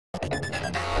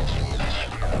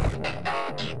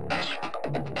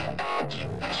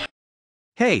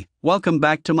Hey, welcome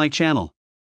back to my channel.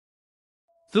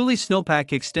 Thule SnowPack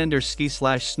Extender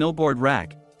Ski/Snowboard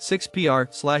Rack,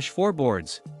 6PR/4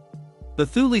 boards. The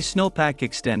Thule SnowPack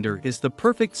Extender is the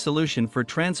perfect solution for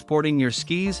transporting your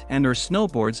skis and/or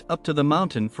snowboards up to the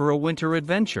mountain for a winter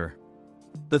adventure.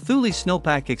 The Thule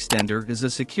SnowPack Extender is a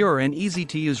secure and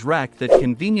easy-to-use rack that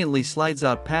conveniently slides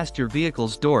out past your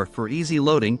vehicle's door for easy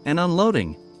loading and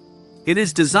unloading. It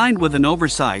is designed with an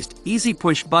oversized, easy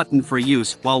push button for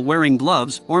use while wearing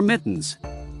gloves or mittens.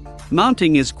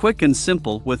 Mounting is quick and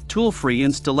simple with tool-free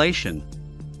installation.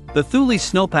 The Thule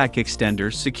SnowPack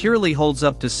Extender securely holds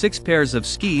up to 6 pairs of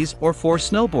skis or 4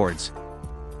 snowboards.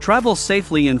 Travel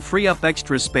safely and free up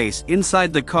extra space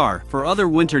inside the car for other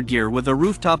winter gear with a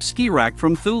rooftop ski rack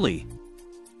from Thule.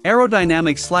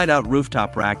 Aerodynamic slide-out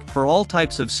rooftop rack for all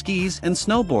types of skis and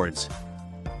snowboards.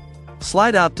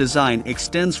 Slide-out design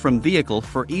extends from vehicle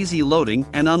for easy loading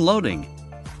and unloading.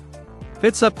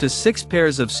 Fits up to 6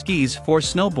 pairs of skis for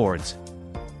snowboards.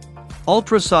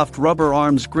 Ultra-soft rubber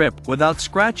arms grip without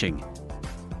scratching.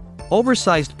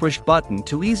 Oversized push button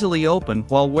to easily open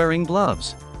while wearing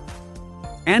gloves.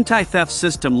 Anti-theft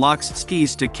system locks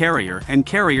skis to carrier and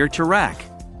carrier to rack.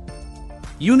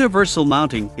 Universal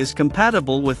mounting is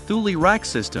compatible with Thule rack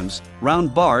systems,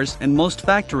 round bars and most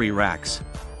factory racks.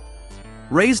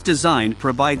 Raised design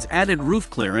provides added roof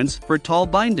clearance for tall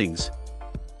bindings.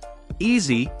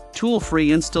 Easy,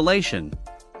 tool-free installation.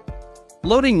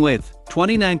 Loading width,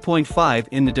 29.5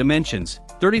 in the dimensions,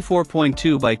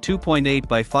 34.2 by 2.8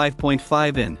 by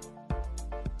 5.5 in.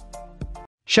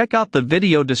 Check out the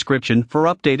video description for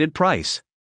updated price.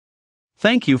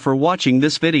 Thank you for watching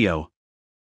this video.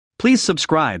 Please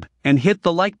subscribe and hit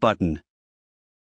the like button.